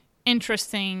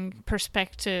interesting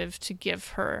perspective to give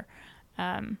her,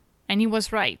 and he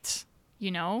was right,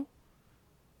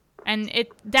 And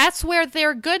that's where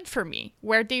they're good for me,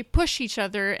 where they push each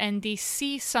other and they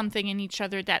see something in each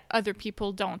other that other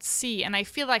people don't see. And I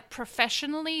feel like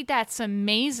professionally, that's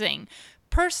amazing.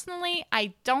 Personally,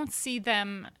 I don't see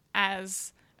them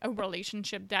as a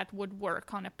relationship that would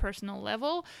work on a personal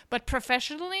level. But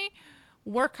professionally,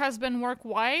 work husband, work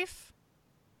wife,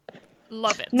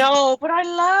 love it. No, but I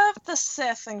love the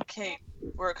Seth and Kate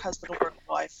work husband, work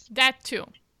wife. That too.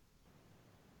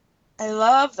 I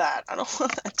love that. I don't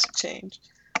want that to change.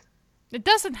 It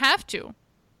doesn't have to.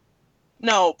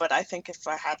 No, but I think if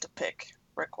I had to pick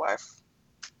work wife,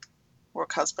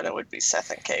 work husband, it would be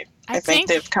Seth and Kate. I think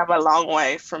they've come a long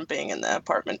way from being in the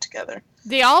apartment together.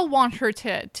 They all want her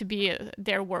to be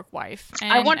their work wife.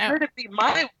 And, I want her to be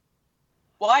my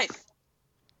wife.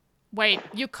 Wait,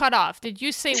 you cut off. Did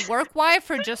you say work wife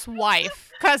or just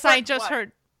wife? Because I just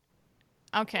heard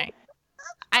Okay.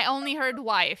 I only heard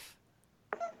wife.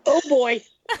 Oh boy.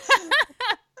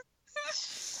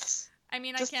 I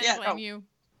mean, Just- I can't yeah, blame no. you.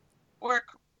 Work.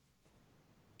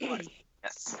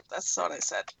 Yes, that's what I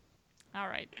said. All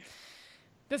right.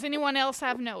 Does anyone else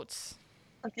have notes?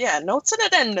 Yeah, notes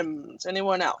and addendums.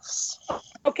 Anyone else?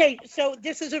 Okay, so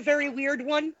this is a very weird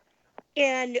one.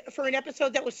 And for an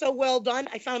episode that was so well done,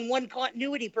 I found one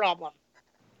continuity problem.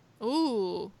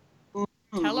 Ooh.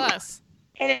 Tell us.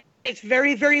 And it's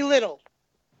very, very little.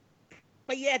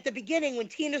 But yeah, at the beginning, when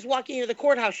Tina's walking into the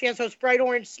courthouse, she has those bright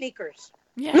orange sneakers.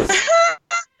 Yes.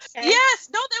 Okay? Yes,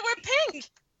 no, they were pink.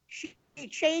 She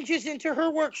changes into her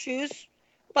work shoes.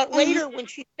 But later, when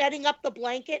she's setting up the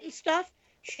blanket and stuff,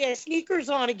 she has sneakers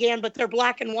on again, but they're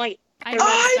black and white. I Oh, noticed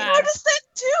I that. noticed that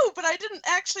too, but I didn't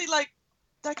actually like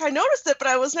I noticed it, but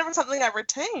I was never something I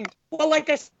retained. Well, like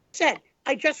I said,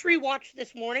 I just rewatched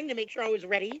this morning to make sure I was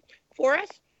ready for us.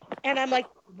 And I'm like,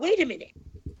 wait a minute.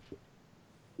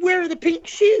 Where are the pink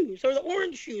shoes or the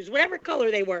orange shoes, whatever color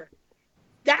they were?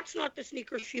 That's not the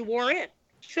sneakers she wore in.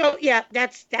 So, yeah,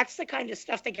 that's the kind of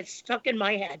stuff that gets stuck in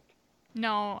my head.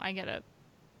 No, I get it.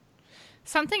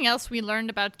 Something else we learned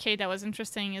about Kate that was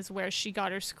interesting is where she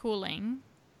got her schooling.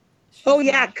 Oh, She's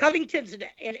yeah, not- Covington's an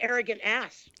arrogant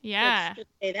ass. Yeah. Let's just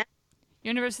say that.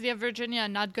 University of Virginia,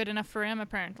 not good enough for him,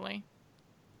 apparently.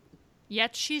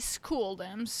 Yet she schooled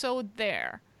him, so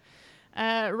there.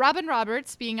 Robin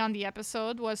Roberts being on the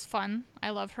episode was fun. I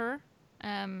love her.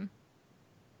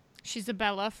 She's a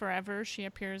Bella forever. She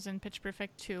appears in Pitch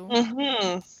Perfect 2.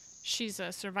 Mm-hmm. She's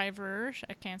a survivor,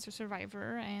 a cancer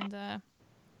survivor, and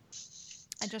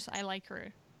I like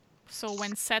her. So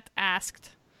when Seth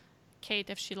asked Kate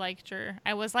if she liked her,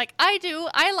 I was like, I do.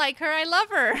 I like her. I love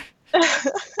her.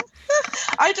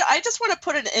 I just want to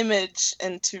put an image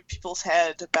into people's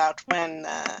head about when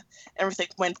everything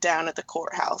went down at the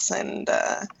courthouse and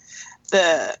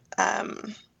the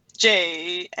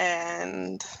Jay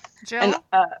and Jill?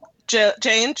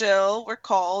 Jay and Jill were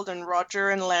called, and Roger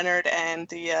and Leonard and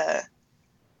the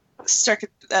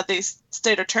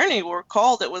state attorney were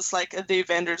called. It was like the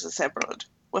Avengers assembled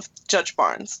with Judge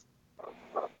Barnes.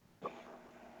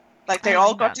 Like they I all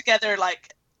like got that. together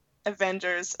like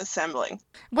Avengers assembling.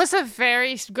 Was a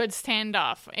very good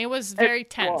standoff. It was very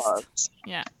tense. Was.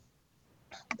 Yeah.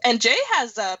 And Jay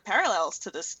has parallels to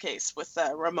this case with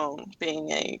Ramon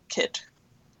being a kid,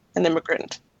 an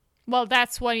immigrant. Well,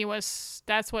 that's what he was.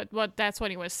 That's what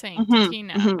he was saying to Mhm,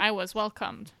 Tina. mhm. I was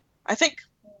welcomed. I think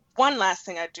one last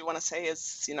thing I do want to say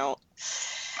is,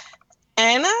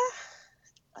 Anna,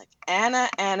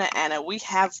 we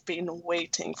have been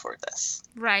waiting for this.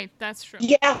 Right. That's true.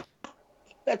 Yeah,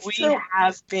 that's We true.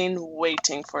 have been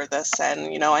waiting for this,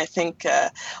 and I think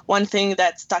one thing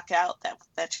that stuck out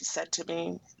that she said to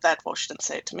me, she didn't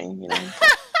say it to me,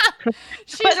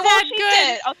 She's but that she good.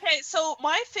 did. Okay, so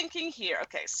my thinking here.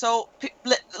 Okay, so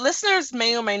listeners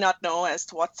may or may not know as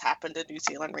to what's happened in New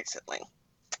Zealand recently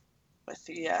with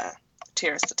the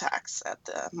terrorist attacks at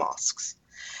the mosques.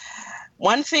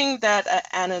 One thing that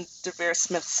Anna Devere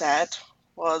Smith said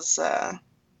was,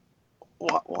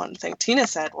 one thing Tina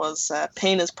said was,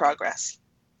 pain is progress.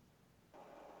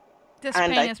 This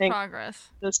and pain I is think- progress.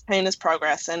 This pain is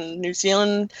progress, and New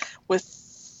Zealand, with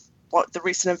what the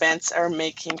recent events, are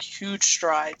making huge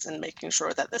strides in making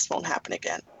sure that this won't happen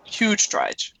again. Huge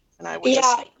strides, and I would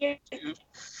just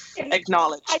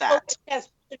acknowledge I know that. it has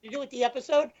nothing to do with the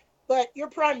episode, but your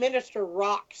prime minister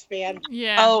rocks, man.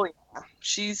 Yeah. Oh yeah,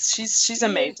 she's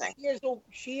amazing.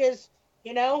 She is.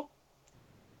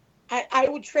 I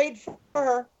would trade for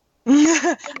her.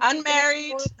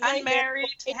 unmarried,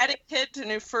 had a kid in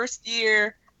her first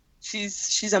year.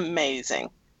 She's amazing,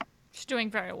 She's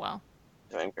doing very well.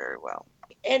 doing very well.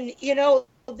 And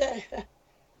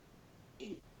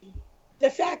the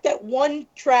fact that one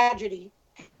tragedy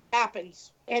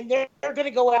happens and they're going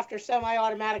to go after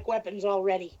semi-automatic weapons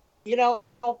already. New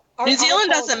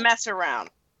Zealand doesn't mess around.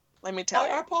 Let me tell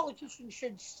you. Our politicians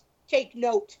should take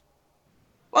note.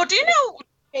 Well, do you know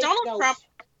Take Donald note. Trump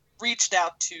reached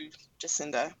out to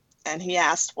Jacinda and he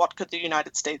asked what could the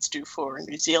United States do for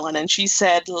New Zealand, and she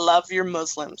said, "Love your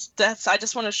Muslims." I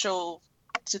just want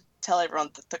to tell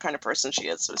everyone the kind of person she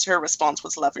is. So her response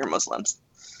was, "Love your Muslims."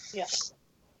 Yes.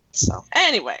 So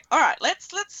anyway, all right,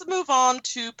 let's move on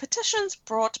to petitions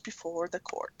brought before the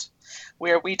court,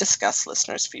 where we discuss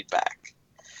listeners' feedback.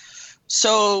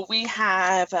 So we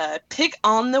have Pig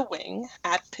on the Wing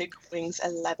at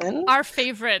PigWings11. Our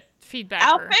favorite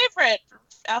feedbacker.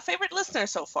 Our favorite listener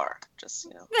so far. Just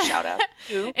shout out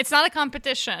to you. It's not a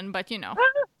competition, but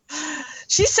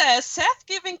She says, Seth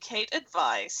giving Kate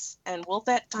advice, and will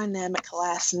that dynamic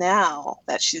last now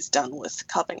that she's done with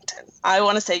Covington? I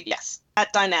want to say yes,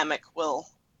 that dynamic will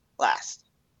last.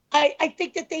 I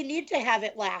think that they need to have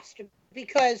it last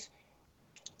because,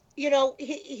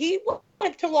 he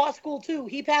went to law school too.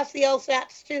 He passed the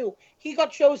LSATs too. He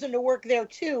got chosen to work there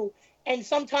too. And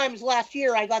sometimes last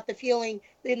year I got the feeling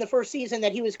in the first season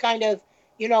that he was kind of,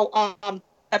 A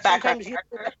background sometimes he was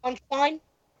character. a punchline.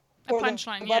 A or the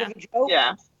punchline, butt yeah. of a joke.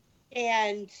 Yeah.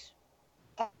 And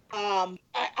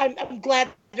I'm glad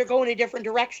they're going a different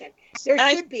direction. There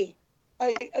should be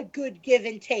a good give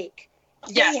and take.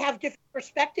 Yes. They have different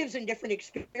perspectives and different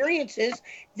experiences.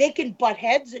 They can butt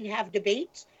heads and have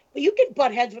debates, but you can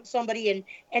butt heads with somebody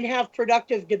and have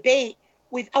productive debate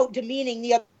without demeaning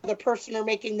the other person or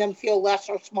making them feel less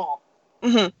or small.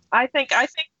 Mm-hmm. I think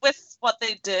with what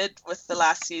they did with the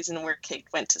last season where Kate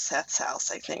went to Seth's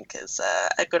house, I think is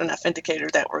a good enough indicator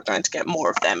that we're going to get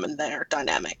more of them and their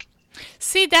dynamic.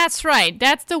 See, that's right.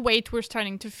 That's the weight we're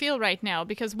starting to feel right now.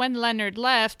 Because when Leonard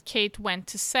left, Kate went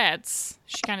to Seth's.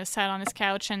 She kind of sat on his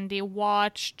couch and they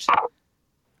watched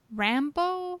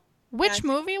Rambo? Which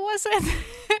movie was it?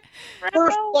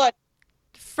 First Blood.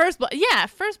 First Blood. Yeah,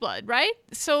 First Blood, right?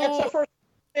 So That's the first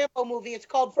Rambo movie. It's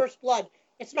called First Blood.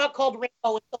 It's not called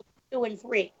Rambo until 2 and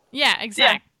 3. yeah,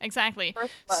 exactly.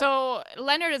 First Blood. So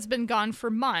Leonard has been gone for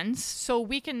months, so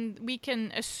we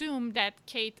can assume that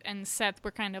Kate and Seth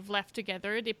were kind of left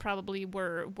together. They probably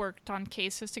worked on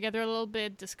cases together a little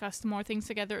bit, discussed more things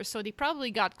together, so they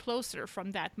probably got closer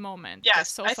from that moment.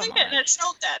 Yes, the I sofa think moment. it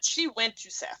showed that. She went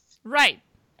to Seth. Right.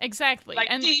 Exactly. Like,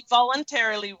 and she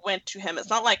voluntarily went to him.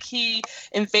 It's not like he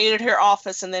invaded her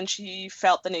office and then she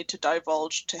felt the need to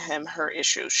divulge to him her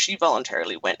issues. She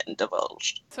voluntarily went and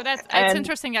divulged. so it's and-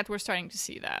 interesting that we're starting to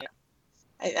see that.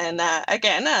 And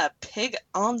again, Pig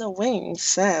on the Wing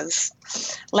says,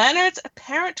 Leonard's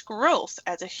apparent growth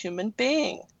as a human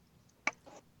being.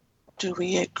 Do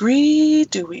we agree?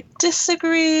 Do we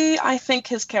disagree? I think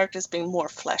his character's being more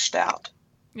fleshed out.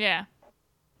 Yeah.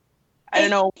 I don't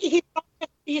know.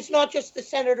 He's not just the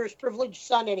senator's privileged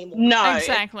son anymore. No.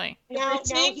 Exactly. Now We're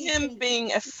seeing he him can-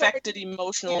 being affected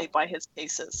emotionally by his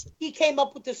cases. He came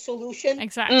up with the solution.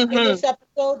 Exactly. In this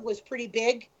episode was pretty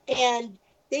big, and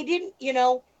they didn't,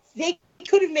 they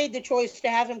could have made the choice to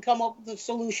have him come up with a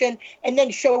solution and then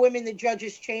show him in the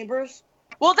judge's chambers.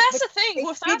 Well, that's But the thing. They,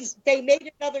 With that, they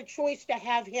made another choice to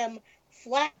have him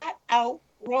flat out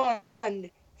run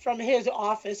from his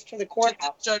office to the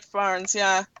courthouse. Judge Barnes,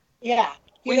 yeah. Yeah.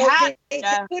 We They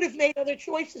could have made other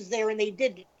choices there, and they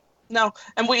didn't. No,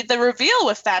 and the reveal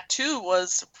with that too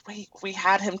was we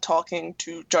had him talking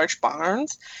to Judge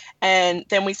Barnes, and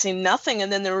then we see nothing,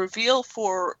 and then the reveal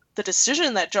for the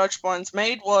decision that Judge Barnes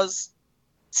made was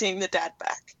seeing the dad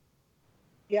back.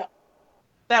 Yeah.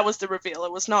 That was the reveal.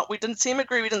 It was not. We didn't see him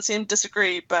agree. We didn't see him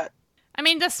disagree. But I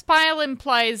mean, the smile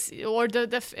implies, or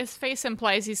his face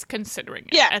implies he's considering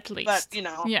it, yeah, at least.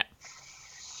 But Yeah.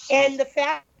 And the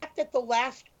fact that the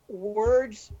last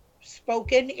words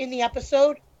spoken in the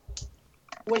episode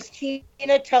was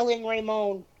Tina telling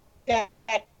Ramon that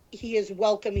he is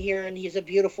welcome here and he's a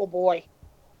beautiful boy.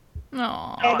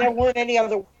 Aww. And there weren't any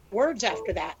other words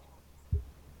after that.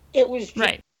 It was just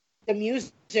Right. the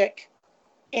music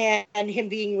and him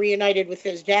being reunited with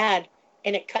his dad,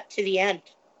 and it cut to the end.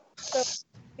 So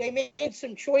they made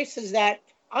some choices that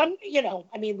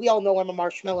we all know I'm a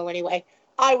marshmallow anyway.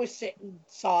 I was sitting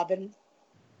sobbing.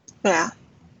 yeah,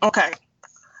 okay.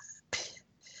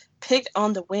 Pig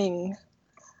on the Wing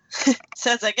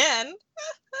says again,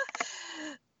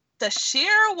 the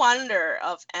sheer wonder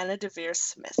of Anna Devere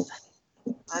Smith.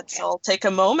 Let's all take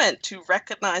a moment to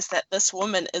recognize that this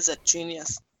woman is a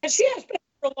genius. And she has been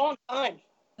for a long time.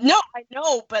 No, I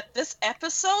know, but this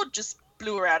episode just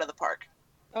blew her out of the park.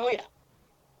 Oh, yeah.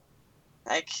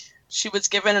 Like, she was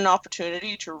given an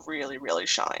opportunity to really, really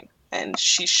shine. And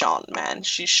she shone, man.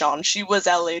 She shone. She was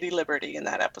our Lady Liberty in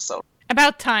that episode.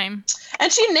 About time.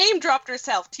 And she name-dropped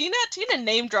herself. Tina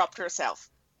name-dropped herself.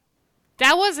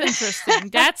 That was interesting.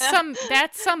 That's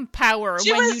some power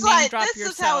She when was you like, name drop this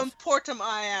yourself. is how important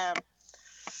I am.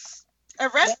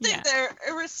 Arresting Yeah. their...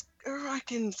 I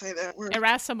can say that word.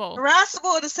 Irascible.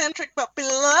 Irascible and eccentric, but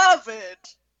beloved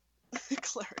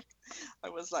cleric. I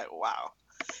was like, wow.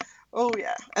 Oh,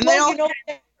 yeah. And they all...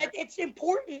 It's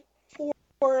important for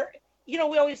we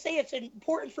always say it's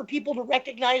important for people to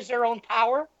recognize their own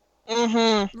power.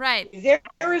 Mm-hmm. Right.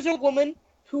 There is a woman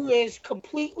who is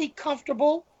completely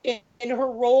comfortable in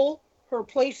her role, her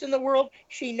place in the world.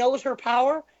 She knows her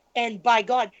power. And by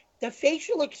God, the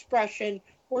facial expression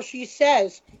where she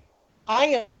says,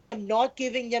 I not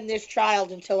giving them this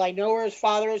child until I know where his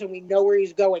father is and we know where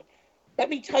he's going. Let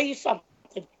me tell you something.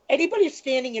 Anybody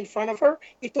standing in front of her,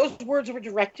 if those words were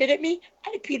directed at me,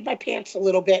 I'd have peed my pants a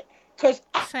little bit because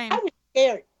I was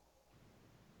scared.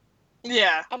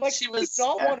 Yeah, I'm like, she was.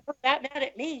 don't want her that mad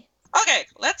at me. Okay,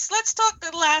 let's talk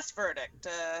the last verdict.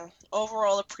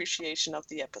 Overall appreciation of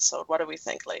the episode. What do we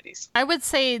think, ladies? I would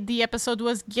say the episode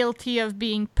was guilty of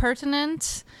being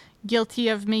pertinent, guilty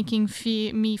of making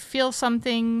me feel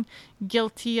something,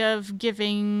 guilty of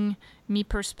giving me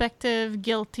perspective,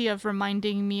 guilty of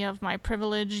reminding me of my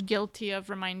privilege, guilty of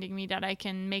reminding me that I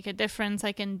can make a difference,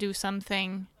 I can do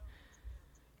something.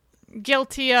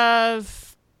 Guilty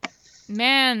of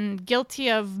making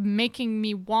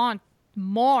me want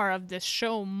more of this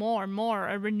show, more,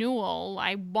 a renewal.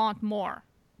 I want more.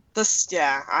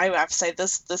 I have to say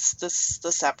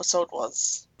this episode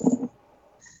was,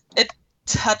 it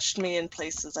touched me in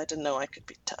places I didn't know I could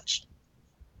be touched.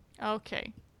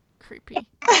 Okay. Creepy.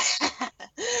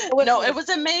 No, it was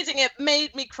amazing. It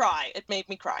made me cry.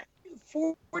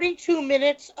 42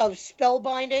 minutes of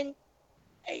spellbinding,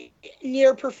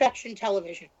 near perfection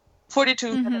television.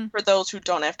 42 minutes for those who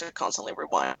don't have to constantly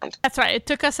rewind. That's right. It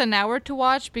took us an hour to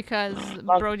watch because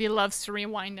Brody loves to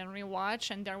rewind and rewatch,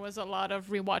 and there was a lot of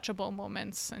rewatchable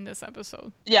moments in this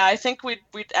episode. Yeah, I think we'd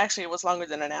actually, it was longer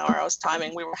than an hour. I was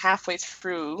timing. We were halfway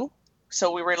through,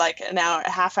 so we were like a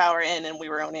half hour in, and we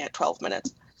were only at 12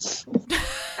 minutes.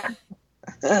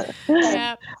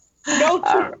 Yeah.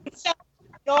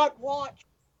 Not watch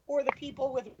for the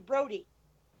people with Brody.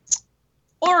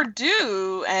 Or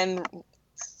do and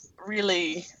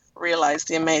really realize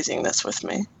the amazingness with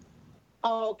me.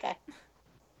 Oh, okay.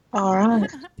 All right.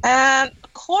 And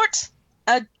court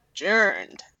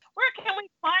adjourned. Where can we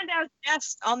find our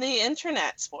guests on the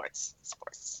internet, Sports?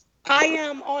 I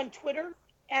am on Twitter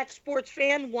at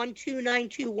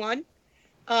sportsfan12921.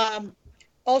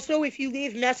 Also, if you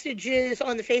leave messages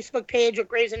on the Facebook page of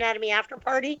Grey's Anatomy After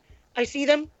Party, I see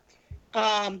them.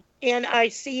 And I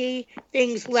see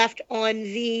things left on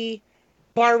the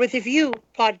Bar with a View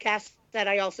podcast that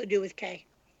I also do with Kay.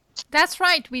 That's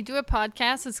right. We do a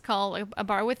podcast. It's called A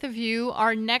Bar with a View.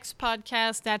 Our next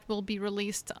podcast that will be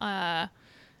released on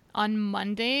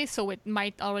Monday, so it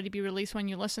might already be released when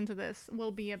you listen to this,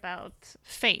 will be about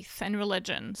faith and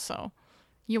religion. So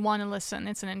you want to listen.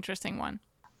 It's an interesting one.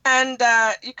 And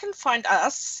you can find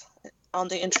us on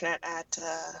the internet at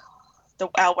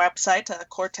our website,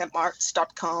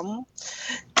 coretemparts.com.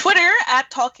 Twitter at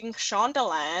Talking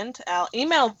Shondaland. Our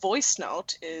email voice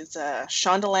note is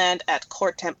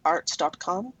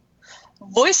shondaland@coretemparts.com.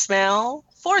 Voicemail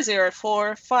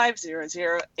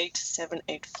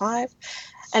 404-500-8785.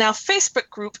 And our Facebook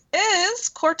group is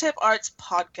Core Temp Arts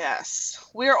Podcast.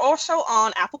 We are also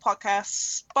on Apple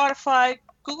Podcasts, Spotify,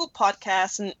 Google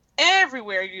Podcasts, and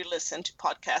everywhere you listen to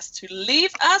podcasts to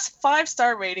leave us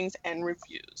 5-star ratings and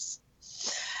reviews.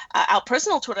 Our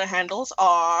personal Twitter handles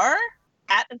are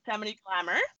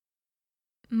 @InfamityGlamour.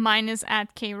 Mine is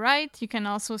 @KWright. You can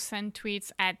also send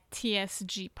tweets at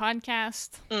TSG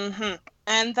Podcast.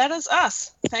 And that is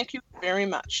us. Thank you very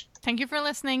much. Thank you for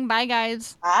listening. Bye,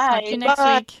 guys. Bye. Talk to you next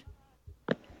week.